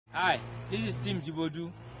Hi, this is Tim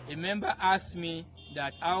Jibodu. A member asked me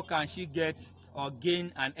that how can she get or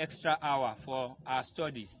gain an extra hour for her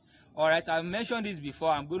studies. Alright, I've mentioned this before,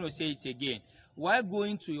 I'm going to say it again. While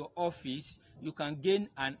going to your office, you can gain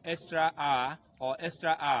an extra hour or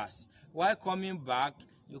extra hours. While coming back,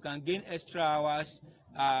 you can gain extra hours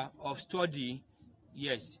of study.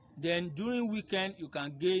 Yes. Then during weekend, you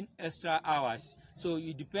can gain extra hours. So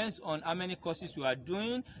it depends on how many courses you are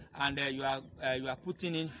doing and you are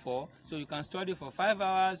putting in for. So you can study for 5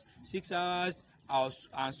 hours, 6 hours,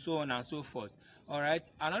 and so on and so forth. All right.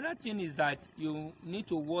 Another thing is that you need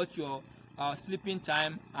to watch your sleeping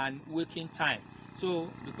time and waking time. So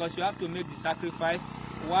because you have to make the sacrifice,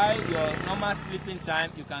 while your normal sleeping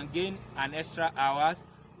time, you can gain an extra hours.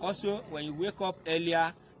 Also, when you wake up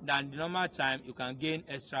earlier than the normal time, you can gain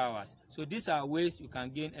extra hours. So these are ways you can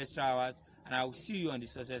gain extra hours, and I will see you on the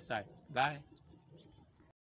success side. Bye.